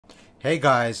Hey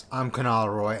guys, I'm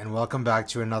Kunal Roy and welcome back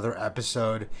to another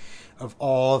episode of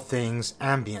All Things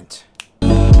Ambient.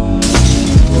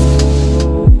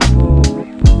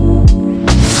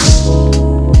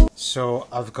 So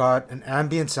I've got an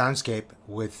ambient soundscape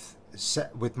with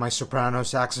my soprano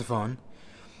saxophone,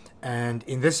 and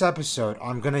in this episode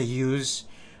I'm going to use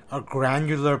a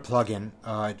granular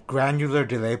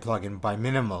delay plugin by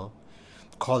Minimal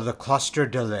called the Cluster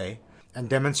Delay and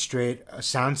demonstrate a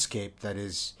soundscape that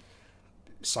is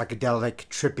psychedelic,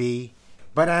 trippy,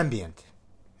 but ambient.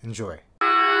 Enjoy.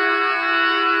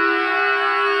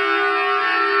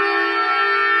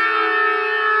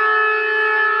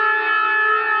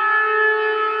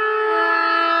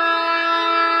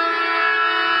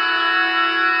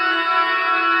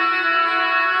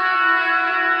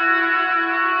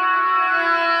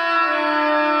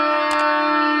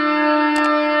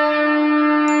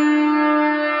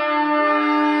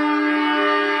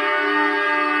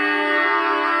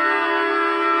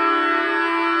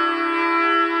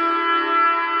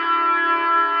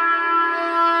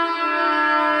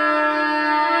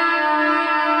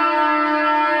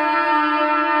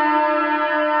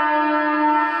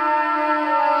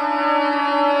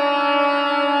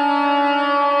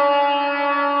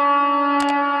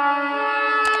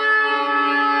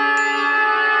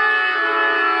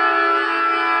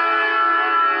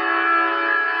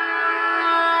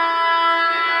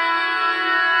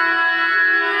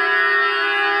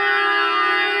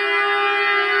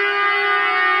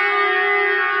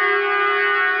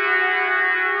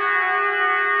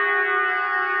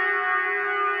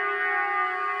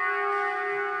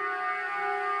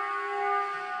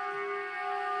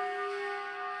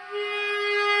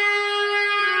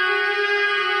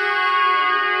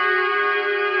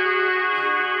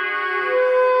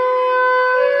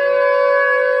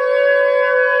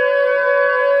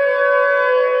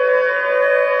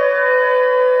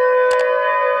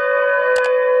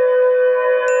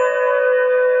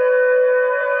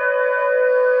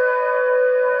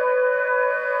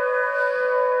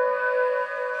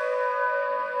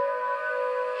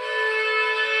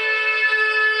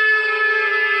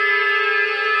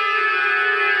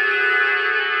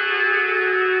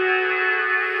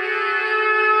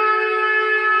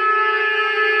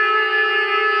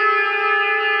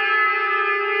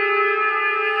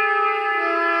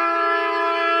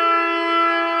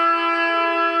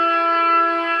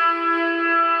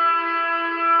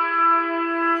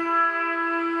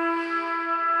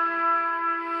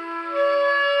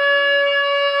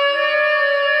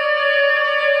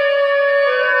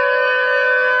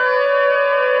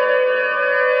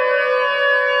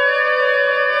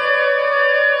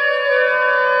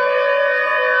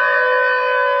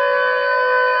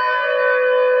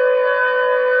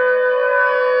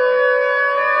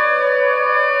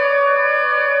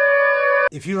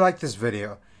 If you like this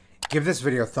video, give this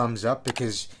video a thumbs up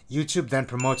because YouTube then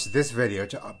promotes this video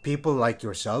to people like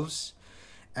yourselves.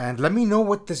 And let me know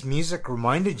what this music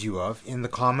reminded you of in the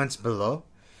comments below.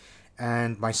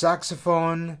 And my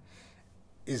saxophone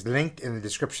is linked in the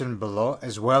description below,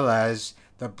 as well as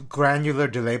the granular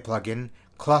delay plugin,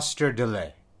 Cluster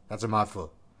Delay. That's a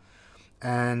mouthful.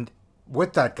 And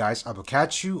with that, guys, I will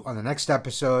catch you on the next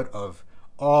episode of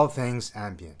All Things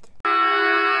Ambient.